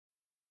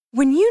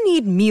When you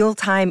need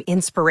mealtime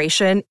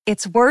inspiration,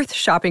 it's worth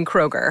shopping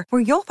Kroger,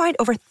 where you'll find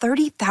over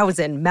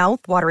 30,000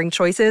 mouth-watering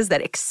choices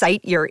that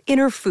excite your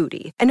inner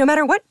foodie. And no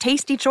matter what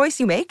tasty choice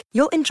you make,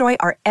 you'll enjoy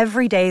our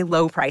everyday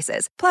low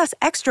prices, plus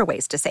extra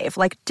ways to save,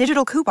 like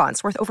digital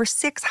coupons worth over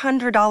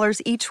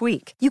 $600 each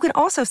week. You can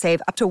also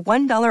save up to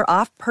 $1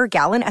 off per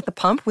gallon at the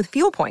pump with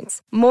fuel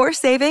points. More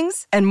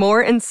savings and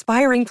more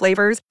inspiring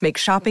flavors make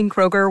shopping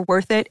Kroger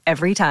worth it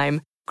every time.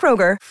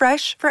 Kroger,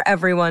 fresh for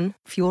everyone.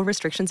 Fuel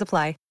restrictions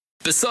apply.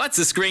 Besides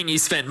the screen you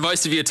spent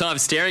most of your time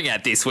staring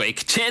at this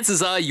week,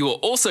 chances are you were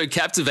also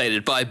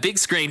captivated by a big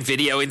screen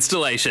video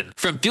installation.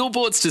 From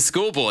billboards to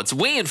scoreboards,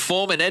 we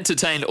inform and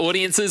entertain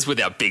audiences with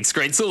our big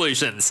screen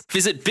solutions.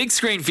 Visit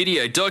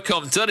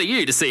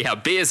bigscreenvideo.com.au to see how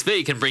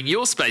BSV can bring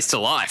your space to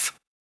life.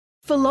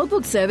 For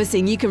logbook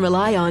servicing you can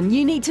rely on,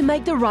 you need to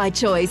make the right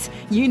choice.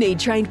 You need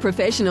trained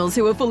professionals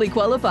who are fully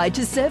qualified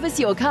to service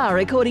your car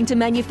according to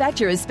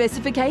manufacturer's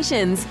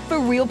specifications. For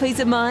real peace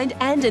of mind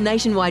and a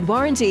nationwide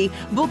warranty,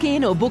 book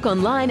in or book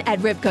online at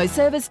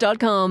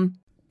repcoservice.com.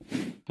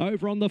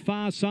 Over on the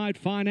far side,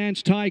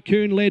 Finance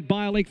Tycoon led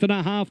by a length and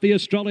a half, the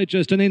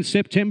Astrologist, and then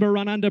September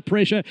Run under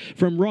pressure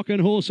from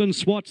Rockin' Horse and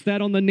Swats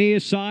that on the near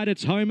side.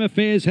 It's Home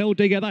Affairs held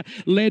together,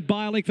 led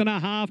by a length and a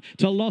half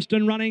to Lost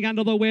and Running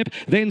under the whip.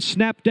 Then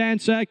Snap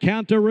Dancer,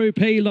 Counter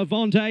Rupee,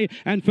 Levante,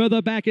 and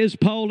further back is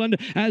Poland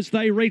as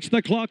they reach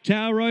the clock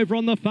tower. Over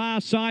on the far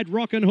side,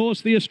 Rockin'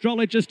 Horse, the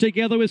Astrologist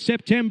together with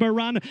September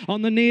Run.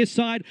 On the near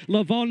side,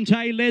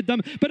 Levante led them,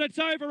 but it's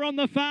over on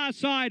the far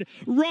side.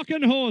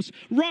 Rockin' Horse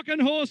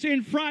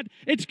in front.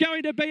 It's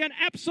going to be an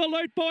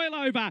absolute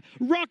boil-over.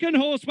 Rockin'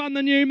 Horse won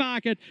the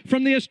Newmarket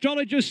from the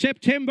Astrologist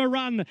September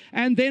Run.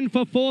 And then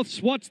for fourth,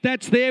 Swats,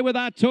 that's there with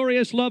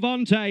Artorius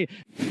Levante.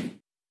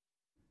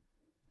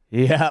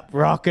 Yep,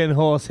 Rockin'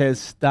 Horse has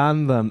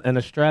stunned them in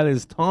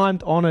Australia's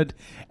timed-honoured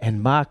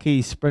and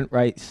marquee sprint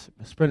race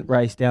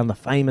down the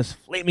famous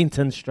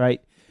Flemington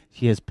Straight.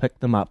 She has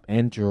picked them up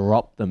and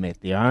dropped them at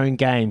their own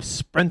game,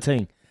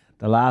 sprinting,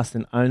 the last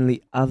and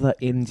only other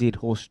NZ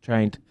horse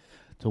trained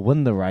to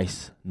win the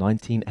race,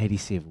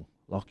 1987.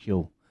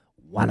 Lochiel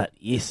won it,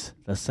 yes.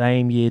 The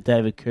same year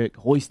David Kirk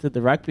hoisted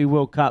the Rugby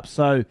World Cup.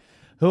 So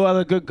who are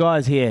the good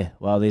guys here?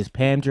 Well, there's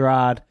Pam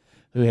Gerard,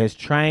 who has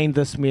trained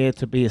this mare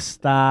to be a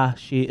star.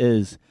 She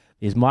is.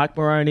 There's Mike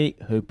Moroney,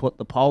 who put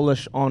the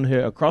Polish on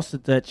her across the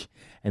ditch.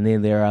 And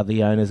then there are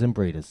the owners and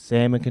breeders,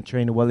 Sam and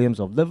Katrina Williams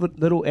of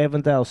Little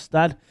Avondale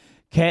Stud.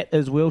 Cat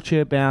is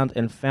wheelchair-bound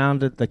and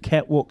founded the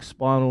Catwalk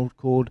Spinal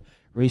Cord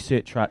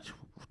Research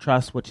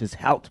Trust, which has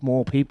helped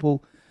more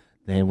people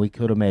than we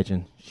could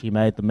imagine. She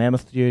made the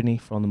mammoth journey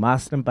from the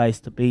Marsden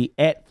base to be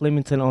at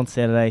Flemington on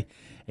Saturday,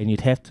 and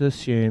you'd have to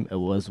assume it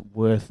was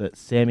worth it.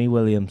 Sammy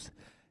Williams,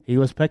 he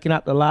was picking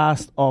up the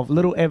last of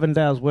Little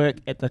Avondale's work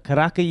at the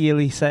Karaka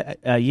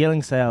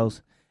yearling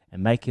sales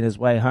and making his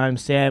way home.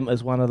 Sam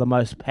is one of the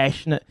most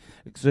passionate,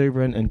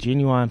 exuberant and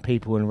genuine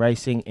people in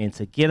racing, and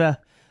together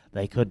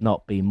they could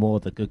not be more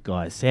the good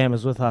guys. Sam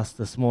is with us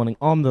this morning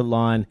on the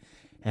line,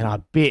 and I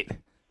bet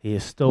he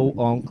is still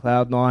on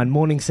cloud nine.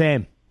 Morning,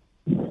 Sam.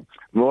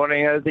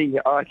 Morning, Ozzy.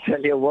 I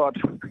tell you what,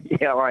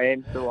 yeah, I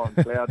am still on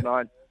cloud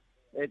nine.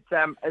 It's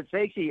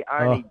actually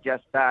only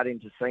just starting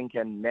to sink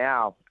in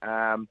now.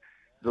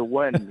 The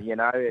win,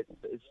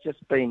 it's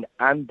just been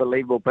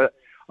unbelievable. But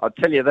I'll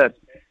tell you this,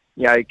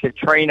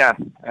 Katrina,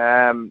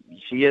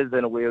 she is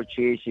in a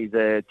wheelchair. She's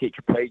a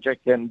tetraplegic,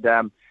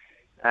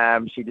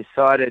 and she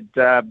decided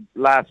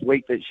last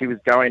week that she was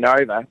going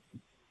over,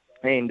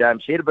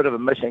 and she had a bit of a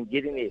mission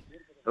getting there.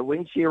 But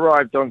when she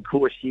arrived on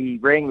course, she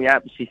rang me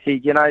up and she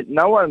said,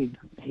 no one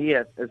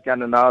here is going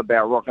to know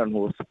about Rockin'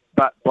 Horse,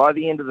 but by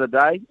the end of the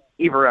day,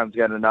 everyone's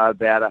going to know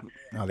about her.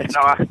 Oh,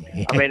 I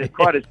mean, it's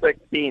quite a sick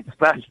sense,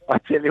 but I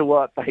tell you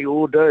what, they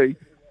all do.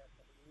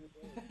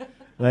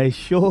 They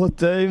sure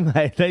do,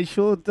 mate. They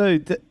sure do.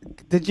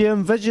 Did you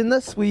envision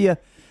this? Were you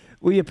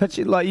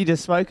pitching like you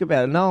just spoke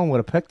about it? No one would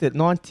have picked it.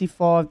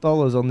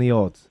 $95 on the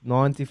odds.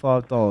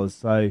 $95.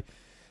 So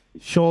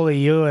surely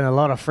you and a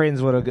lot of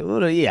friends would have had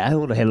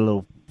a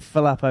little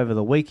fill up over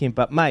the weekend.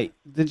 But, mate,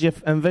 did you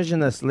envision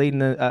this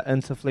leading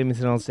into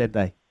Flemington on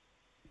Saturday?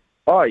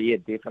 Oh, yeah,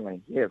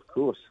 definitely. Yeah, of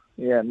course.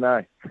 Yeah,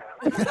 no.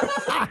 I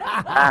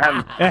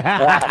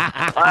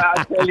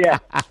tell you,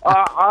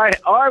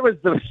 I was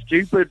the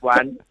stupid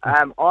one.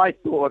 I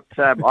thought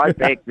I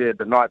backed her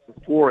the night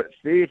before at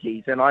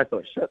 30s, and I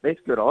thought, shit, that's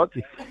good odds.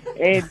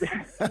 And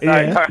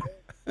I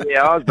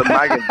was the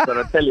muggins, but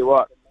I tell you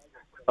what,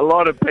 a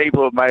lot of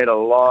people have made a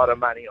lot of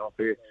money off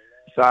her.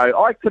 So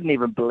I couldn't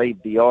even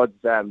believe the odds,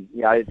 the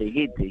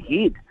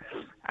head-to-head.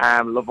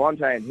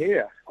 Levante and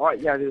her.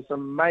 There's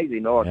some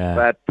amazing odds,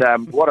 but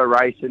what a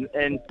race.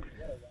 And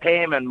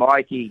Pam and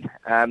Mikey,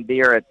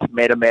 there at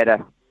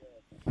Matamata,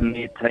 and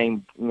their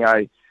team,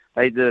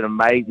 they did an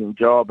amazing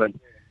job.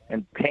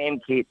 And Pam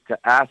kept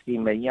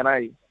asking me,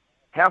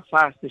 how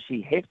fast does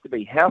she have to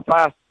be? How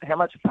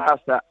much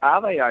faster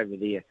are they over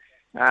there?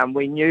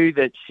 We knew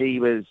that she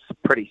was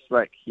pretty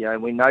slick.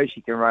 We know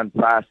she can run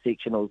fast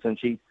sectionals, and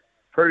she's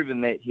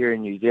proven that here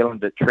in New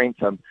Zealand at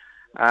Trentham.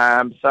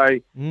 It's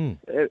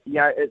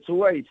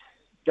always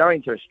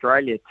going to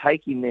Australia,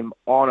 taking them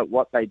on at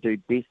what they do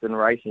best in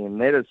racing, and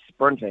that is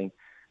sprinting.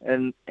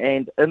 And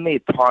in their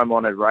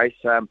time-honoured race,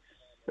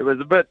 it was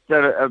a bit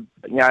of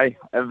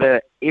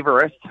the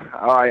Everest,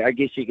 I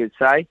guess you could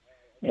say.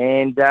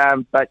 And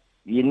but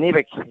you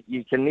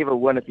can never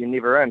win if you're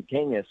never in,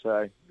 can you?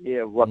 So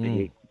yeah, what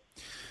the heck.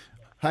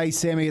 Hey,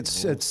 Sammy,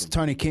 it's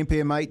Tony Kemp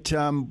here, mate.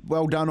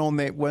 Well done on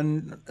that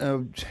win.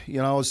 I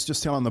was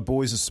just telling the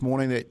boys this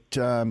morning that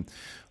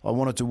I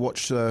wanted to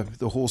watch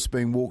the horse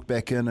being walked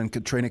back in and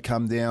Katrina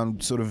come down.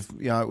 Sort of,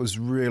 it was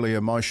really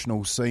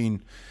emotional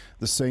seeing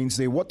the scenes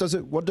there. What does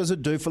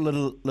it do for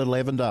little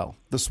Avondale,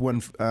 this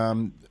win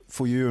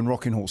for you and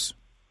Rocking Horse?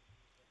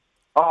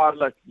 Oh,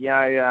 look,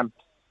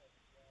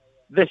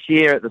 this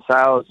year at the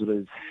sales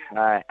was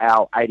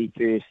our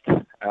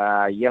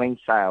 81st yelling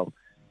sale.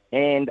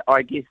 And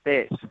I guess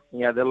that,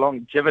 the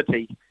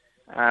longevity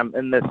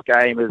in this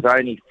game is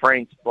only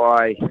franked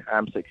by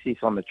success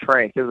on the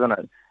track, isn't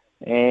it?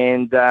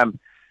 And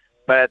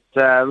but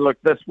look,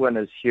 this win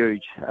is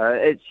huge.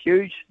 It's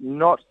huge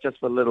not just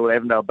for Little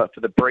Avondale, but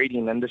for the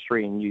breeding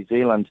industry in New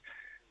Zealand,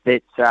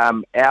 that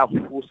our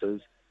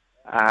horses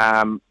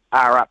are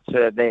up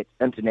to that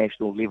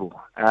international level,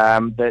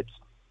 that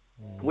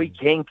we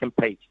can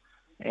compete.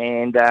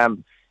 And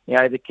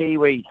the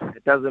Kiwi,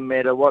 it doesn't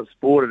matter what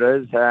sport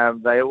it is,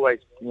 they always,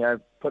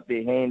 put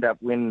their hand up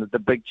when the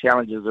big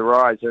challenges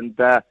arise. And,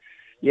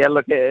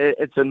 look,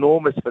 it's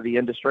enormous for the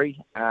industry.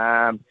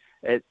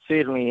 It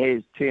certainly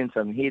has turned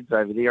some heads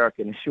over there, I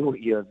can assure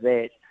you of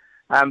that.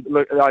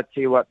 Look, I tell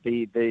you what,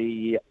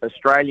 the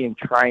Australian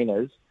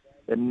trainers,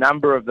 the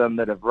number of them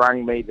that have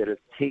rung me, that have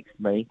texted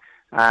me,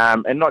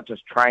 and not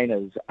just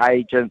trainers,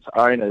 agents,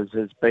 owners,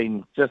 has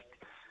been just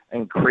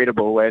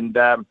incredible. And,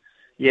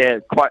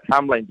 quite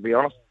humbling, to be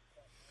honest.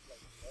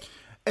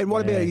 And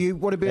what about you?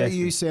 What about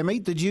you, Sammy?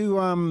 Did you,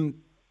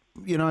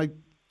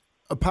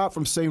 apart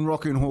from seeing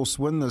Rocking Horse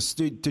win this,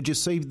 did you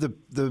see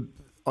the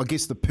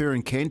Per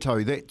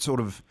Incanto, that sort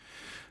of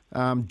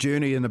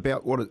journey and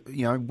about what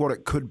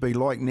it could be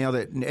like now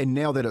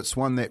that it's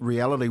won that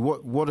reality?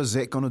 What is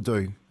that going to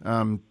do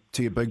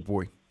to your big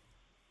boy?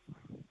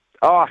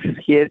 Oh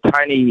yeah,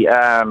 Tony.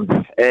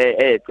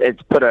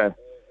 It's put a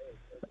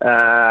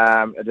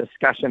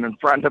discussion in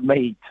front of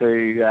me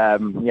to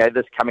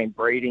this coming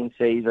breeding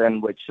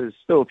season, which is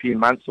still a few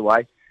months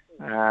away,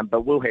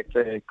 but we'll have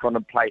to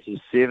contemplate his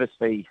service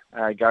fee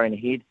going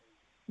ahead.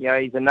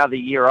 He's another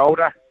year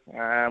older.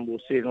 We'll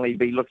certainly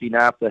be looking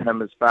after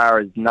him as far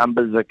as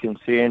numbers are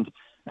concerned,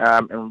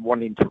 and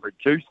wanting to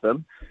reduce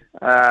them.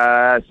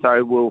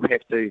 So we'll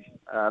have to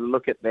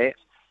look at that.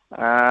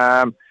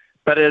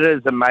 But it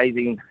is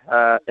amazing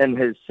in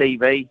his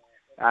CV.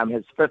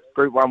 His 5th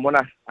Group 1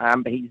 winner.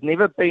 He's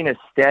never been a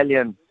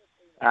stallion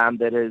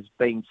that has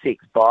been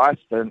sex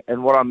biased,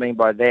 and what I mean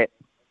by that,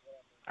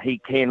 he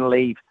can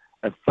leave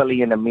a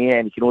filly and a mare,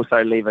 and he can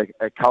also leave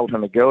a colt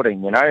and a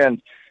gelding,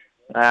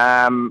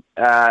 and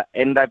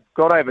they've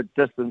got over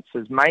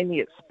distances mainly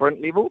at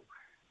sprint level,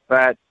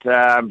 but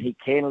he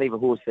can leave a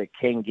horse that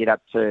can get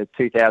up to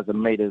 2,000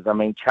 metres. I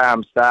mean,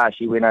 Charm Star,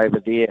 she went over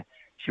there,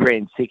 she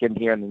ran second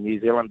here in the New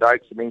Zealand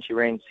Oaks, and then she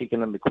ran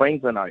second in the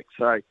Queensland Oaks.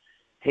 So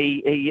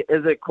he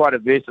is quite a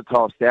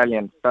versatile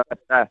stallion. But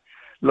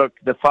look,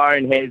 there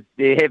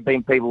have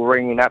been people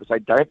ringing up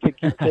saying, don't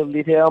forget to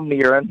let our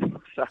mare in.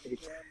 So,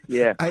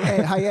 yeah.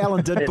 Hey,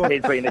 Alan did book.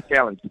 It has been a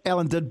challenge.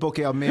 Alan did book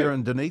our mare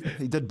in, didn't he?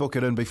 He did book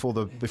it in before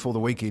the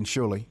weekend,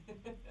 surely.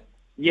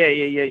 Yeah,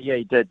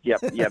 he did.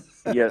 Yep,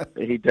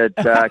 he did.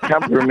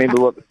 Can't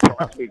remember what the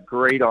price we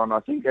agreed on. I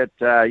think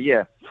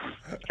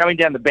coming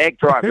down the back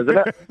drive, isn't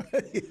it?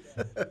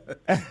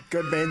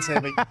 Good man,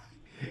 Sammy.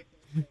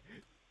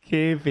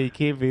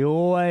 Kempy,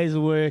 always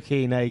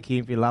working,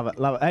 Kempy, love it.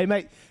 Hey,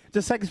 mate,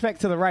 just take us back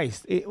to the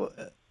race.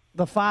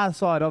 The far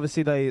side,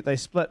 obviously, they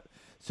split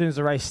as soon as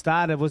the race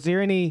started. Was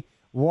there any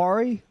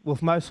worry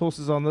with most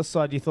horses on this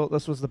side? You thought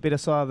this was the better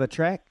side of the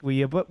track? Were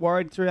you a bit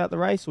worried throughout the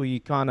race, or you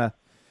kind of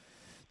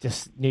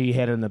just knew you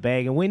had it in the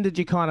bag? And when did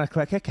you kind of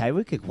click, okay,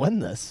 we could win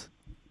this?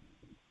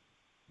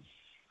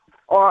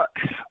 I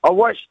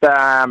watched,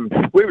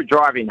 we were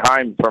driving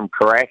home from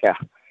Karaka,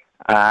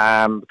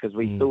 because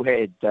we still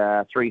had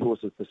 3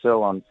 horses to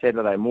sell on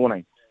Saturday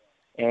morning.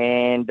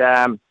 And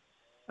I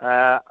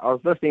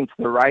was listening to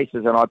the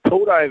races, and I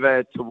pulled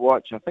over to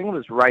watch, I think it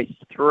was race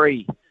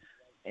 3,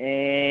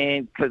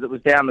 and because it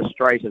was down the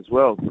straight as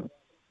well.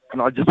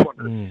 And I just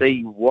wanted to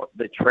see what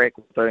the track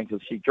was doing,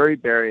 because she drew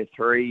barrier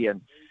 3,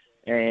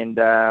 and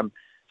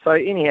so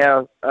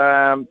anyhow,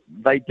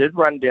 they did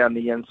run down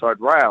the inside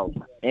rail,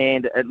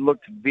 and it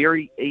looked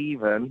very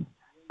even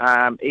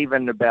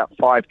about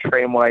 5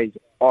 tramways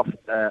off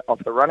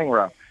the running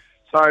rail.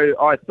 So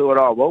I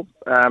thought,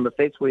 if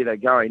that's where they're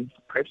going,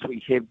 perhaps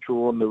we have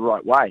drawn the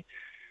right way.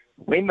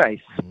 When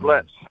they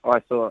split, I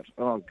thought,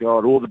 oh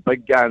God, all the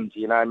big guns,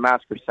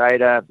 Mars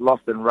Crusader,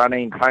 Lost and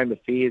Running, Home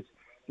Affairs,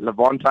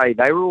 Levante,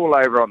 they were all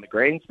over on the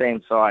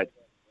grandstand side.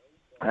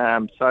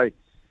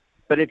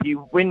 But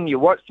when you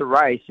watched the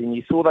race and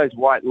you saw those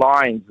white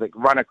lines that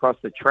run across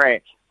the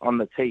track, on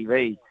the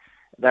TV.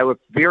 They were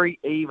very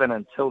even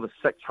until the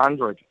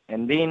 600,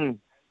 and then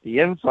the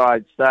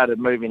inside started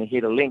moving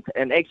ahead of length.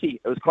 And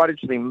actually, it was quite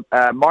interesting.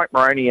 Mike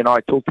Moroney and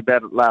I talked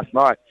about it last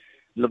night.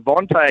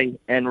 Levante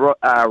and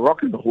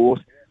Rockin'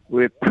 Horse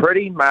were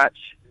pretty much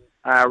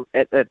at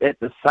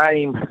the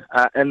same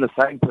in the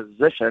same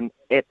position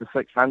at the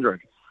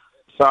 600.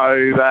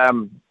 So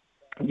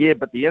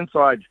but the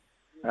inside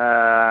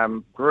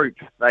group,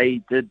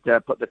 they did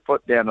put their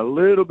foot down a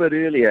little bit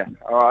earlier.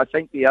 I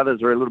think the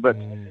others were a little bit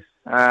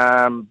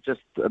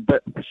just a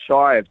bit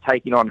shy of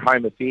taking on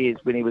Home Affairs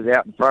when he was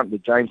out in front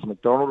with James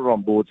McDonald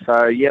on board.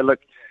 So look,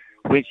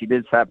 when she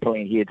did start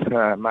pulling ahead,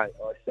 mate,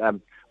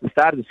 we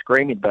started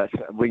screaming, but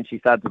when she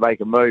started to make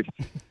a move,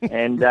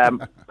 and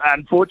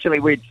unfortunately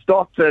we'd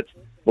stopped it.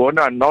 Well,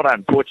 no, not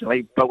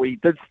unfortunately, but we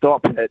did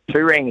stop at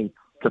Turangi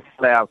to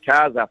fill our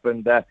cars up,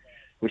 and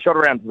we shot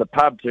around to the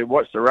pub to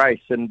watch the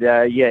race, and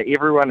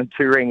everyone in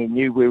Turangi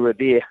knew we were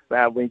there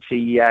when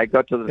she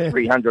got to the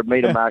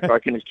 300-metre mark. I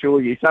can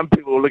assure you, some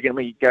people were looking at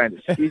me going,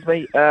 "Excuse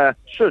me,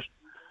 shush."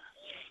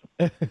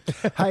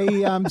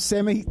 Hey,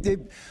 Sammy,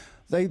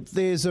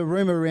 there's a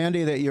rumour around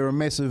here that you're a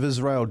massive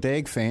Israel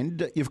Dag fan.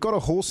 You've got a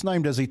horse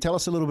name, does he? Tell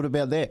us a little bit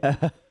about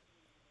that.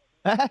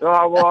 Well,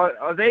 I was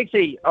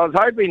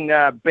hoping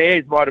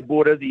Bears might have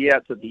brought Izzy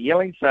out to the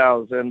Yelling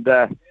sales, and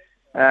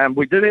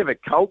we did have a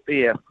colt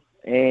there.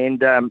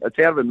 And it's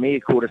out of a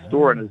mare called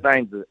Astora, and his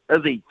name's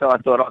Izzy. So I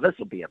thought, this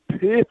will be a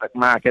perfect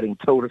marketing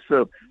tool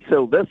to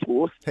sell this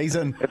horse. He's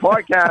in. If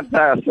I can't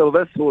sell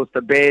this horse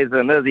to Bears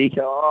and Izzy,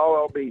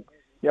 I'll be,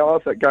 I'll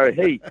go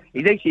he.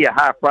 He's actually a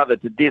half brother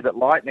to Desert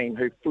Lightning,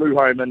 who flew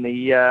home in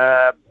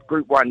the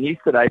Group 1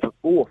 yesterday for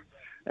 4th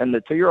in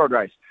the 2-year-old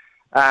race.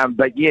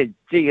 But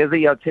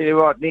Izzy, I'll tell you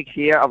what, next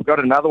year I've got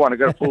another one. I've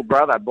got a full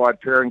brother by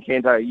Per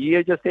Incanto.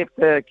 You just have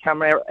to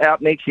come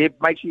out next year.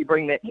 Make sure you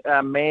bring that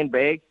man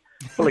bag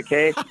full of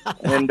cash,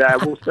 and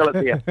we'll sell it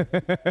to you.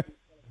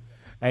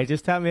 Hey,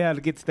 just tell me how to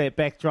get to that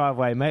back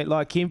driveway, mate.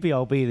 Like Kempy,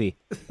 I'll be there.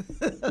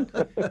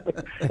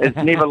 It's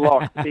never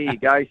locked. There you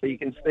go. So you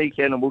can sneak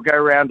in, and we'll go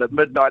around at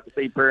midnight to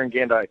see Per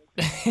Incanto.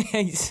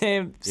 Hey,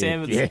 Sammy,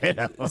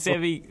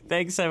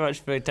 thanks so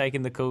much for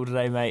taking the call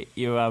today, mate.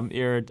 You're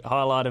a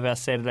highlight of our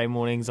Saturday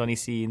mornings on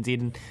SENZ.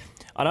 And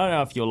I don't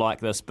know if you'll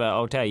like this, but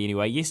I'll tell you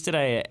anyway.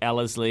 Yesterday at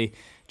Ellerslie,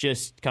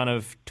 just kind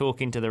of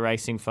talking to the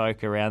racing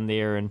folk around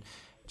there, and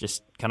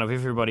just kind of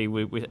everybody,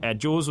 our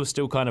jaws were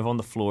still kind of on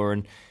the floor.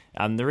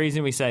 And the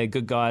reason we say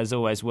good guys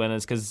always win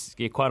is because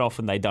quite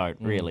often they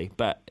don't, really.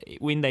 But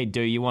when they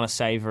do, you want to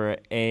savour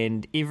it.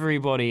 And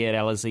everybody at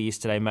Ellerslie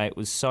yesterday, mate,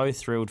 was so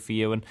thrilled for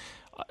you. And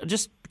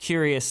just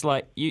curious,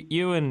 like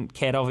you and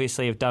Kat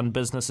obviously have done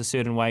business a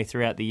certain way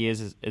throughout the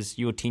years as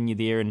your tenure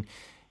there. And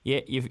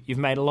you've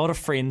made a lot of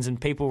friends, and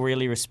people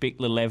really respect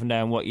Little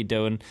Avondale and what you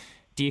do. And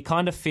do you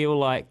kind of feel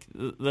like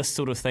this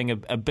sort of thing,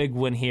 a big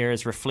win here,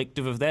 is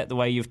reflective of that, the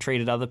way you've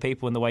treated other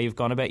people and the way you've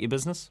gone about your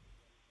business?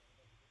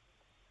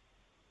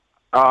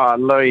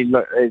 Louis,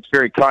 look, it's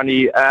very kind of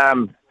you.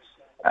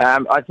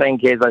 I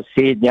think, as I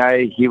said,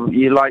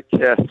 you like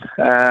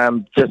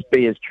to just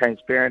be as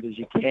transparent as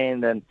you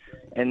can,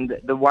 and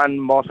the one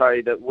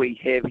motto that we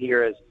have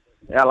here is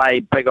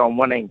LA big on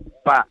winning,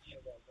 but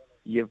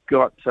you've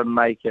got to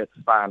make it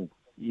fun.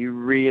 You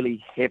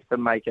really have to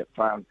make it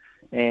fun.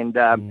 And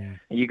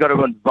you got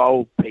to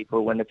involve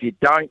people, and if you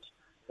don't,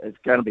 it's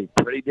going to be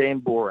pretty damn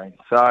boring.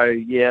 So,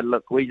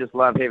 look, we just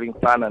love having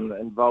fun and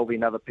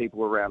involving other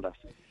people around us.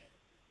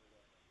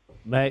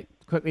 Mate,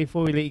 quickly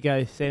before we let you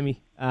go,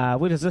 Sammy,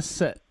 where does this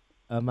sit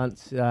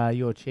amongst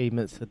your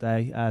achievements to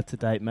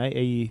date, mate?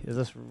 Is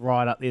this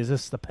right up there? Is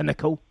this the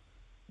pinnacle?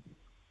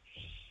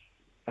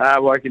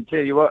 Well, I can tell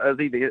you what,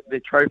 Izzy, the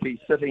trophy's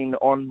sitting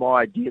on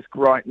my desk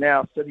right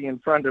now, sitting in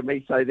front of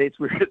me, so that's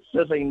where it's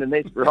sitting, and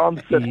that's where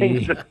I'm sitting,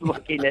 just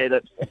looking at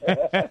it.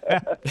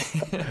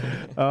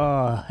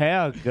 Oh,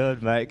 how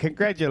good, mate.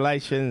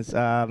 Congratulations,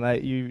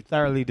 mate. You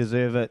thoroughly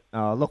deserve it.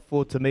 I look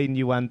forward to meeting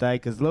you one day,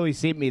 because Louis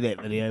sent me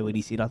that video when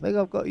he said, I think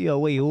I've got you a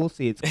wee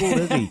horsey. It's called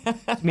Izzy.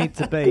 It's meant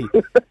to be.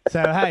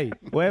 So, hey,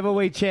 wherever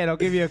we chat, I'll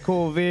give you a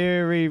call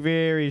very,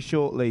 very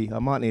shortly. I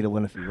might need to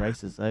win a few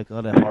races, though.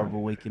 Got a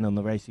horrible weekend on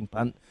the racing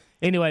punt.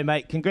 Anyway,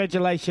 mate,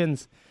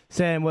 congratulations,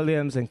 Sam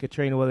Williams and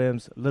Katrina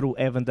Williams, Little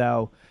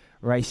Avondale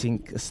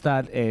Racing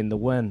stud, and the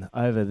win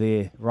over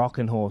there,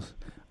 Rockin' Horse,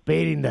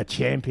 beating the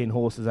champion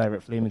horses over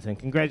at Flemington.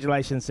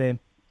 Congratulations, Sam.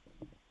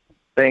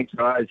 Thanks,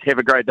 guys. Have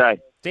a great day.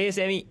 See you,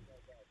 Sammy.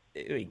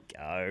 There we go.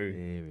 There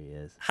he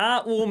is.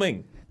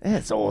 Heartwarming.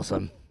 That's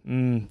awesome.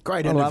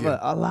 Great I interview.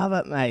 love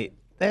it, mate.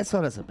 That's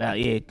what it's about.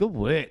 Yeah, good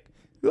work.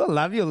 I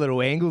love your little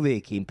angle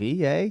there,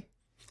 Kempy, eh?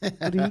 What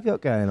have you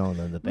got going on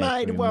in the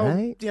back room,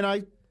 mate?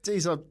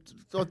 Geez,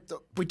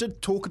 we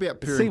did talk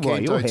about Per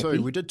Incanto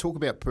too. We did talk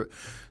about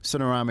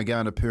Cinerama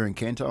going to Per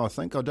Incanto, I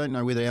think. I don't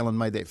know whether Alan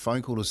made that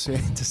phone call to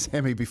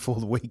Sammy before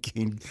the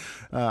weekend.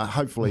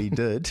 Hopefully he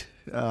did.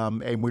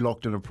 And we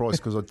locked in a price,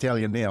 because I tell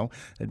you now,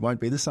 it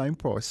won't be the same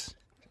price.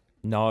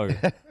 No,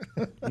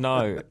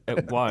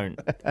 it won't.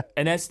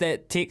 And that's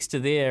that texter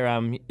there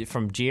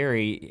from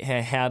Jerry.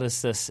 How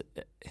does this...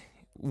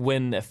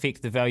 win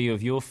affect the value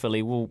of your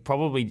filly? Well,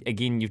 probably,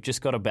 again, you've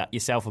just got about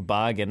yourself a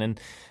bargain.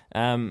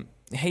 And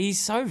he's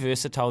so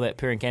versatile, that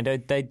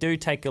Perencanto. They do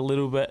take a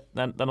little bit,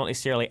 they're not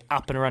necessarily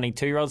up and running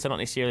 2-year-olds, they're not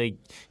necessarily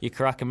your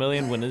Karaka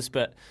Million winners,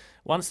 but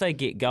once they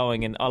get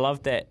going, and I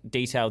love that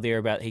detail there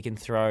about he can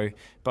throw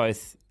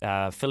both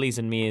fillies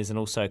and mares and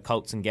also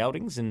colts and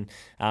geldings. And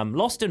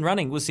Lost in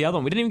Running was the other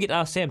one. We didn't even get to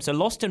ask Sam. So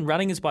Lost in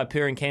Running is by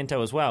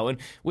Perencanto as well. And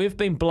we've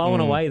been blown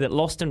away that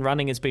Lost in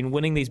Running has been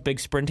winning these big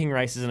sprinting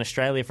races in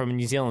Australia from a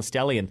New Zealand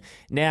stallion.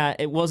 Now,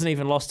 it wasn't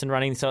even Lost in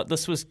Running, so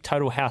this was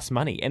total house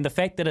money. And the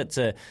fact that it's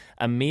a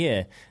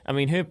mare, I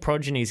mean, her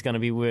progeny is going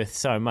to be worth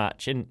so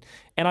much. And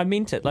I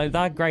meant it. Like,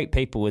 they're great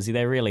people, Izzy.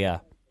 They really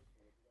are.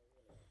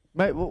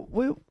 Mate,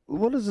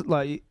 what is it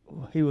like?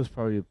 He was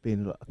probably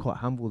being quite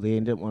humble there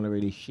and didn't want to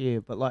really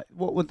share. But like,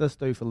 what would this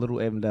do for Little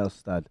Avondale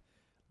Stud?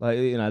 Like,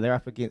 you know, they're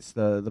up against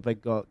the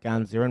big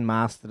guns. They're in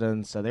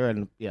Masterton, so they're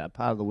in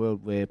part of the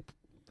world where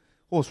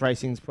horse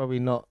racing's probably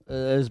not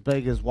as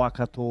big as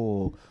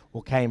Waikato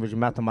or Cambridge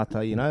and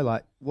Matamata. You know,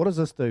 like, what does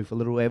this do for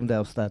Little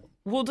Avondale Stud?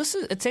 Well,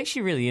 it's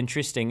actually really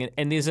interesting,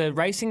 and there's a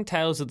Racing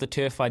Tales of the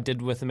Turf I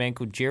did with a man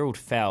called Gerald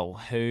Fell,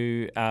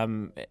 who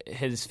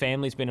his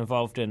family's been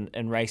involved in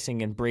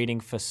racing and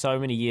breeding for so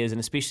many years, and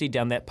especially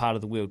down that part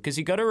of the world. Because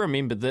you got to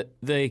remember that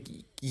the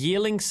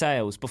yearling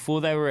sales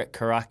before they were at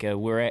Karaka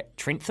were at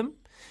Trentham,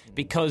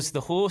 because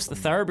the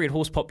thoroughbred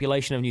horse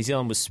population of New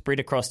Zealand was spread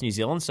across New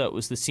Zealand, so it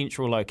was the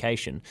central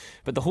location.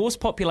 But the horse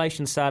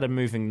population started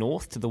moving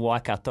north to the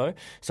Waikato,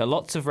 so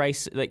lots of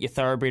your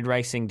thoroughbred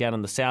racing down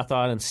in the South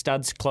Island,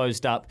 studs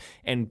closed up,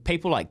 and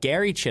people like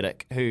Gary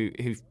Chittick, who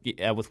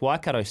with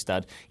Waikato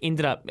Stud,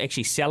 ended up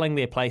actually selling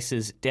their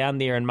places down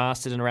there in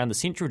Masterton around the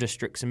central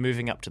districts and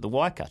moving up to the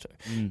Waikato.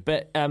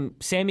 But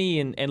Sammy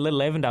and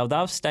Little Avondale,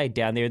 they've stayed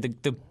down there.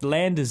 The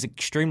land is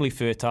extremely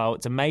fertile.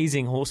 It's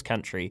amazing horse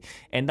country,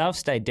 and they've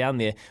stayed down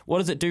there. What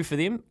does it do for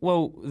them?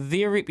 Well,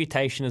 their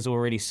reputation is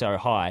already so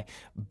high,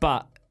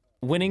 but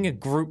winning a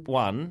Group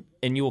 1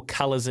 in your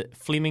colours at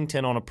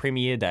Flemington on a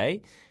Premier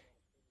Day,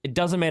 it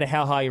doesn't matter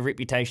how high your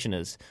reputation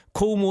is.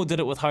 Coolmore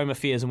did it with Home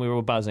Affairs and we were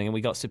all buzzing, and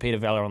we got Sir Peter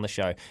Vella on the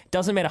show. It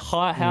doesn't matter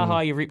how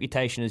high your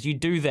reputation is. You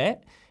do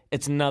that,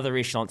 it's another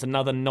echelon, it's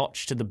another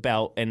notch to the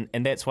belt, and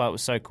that's why it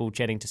was so cool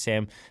chatting to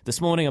Sam this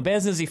morning on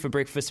Baz and Izzy for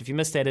breakfast. If you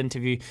missed that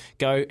interview,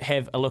 go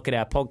have a look at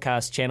our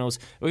podcast channels.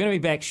 We're going to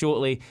be back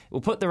shortly.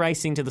 We'll put the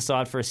racing to the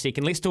side for a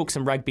second. Let's talk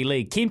some rugby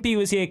league. Kempy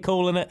was here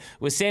calling it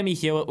with Sammy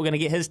Hewitt. We're going to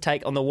get his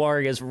take on the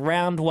Warriors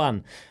round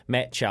 1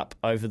 matchup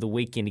over the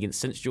weekend against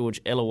St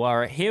George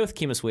Illawarra. Here with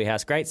Chemist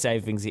Warehouse. Great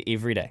savings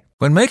every day.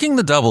 When making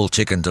the double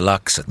chicken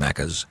deluxe at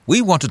Macca's,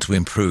 we wanted to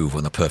improve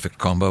on the perfect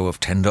combo of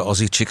tender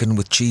Aussie chicken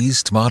with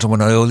cheese, tomato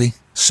and aioli.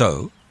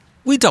 So,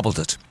 we doubled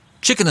it.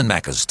 Chicken and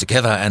Macca's,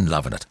 together and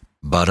loving it.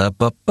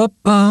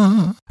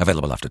 Ba-da-ba-ba-ba.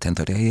 Available after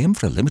 10:30 a.m.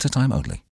 for a limited time only.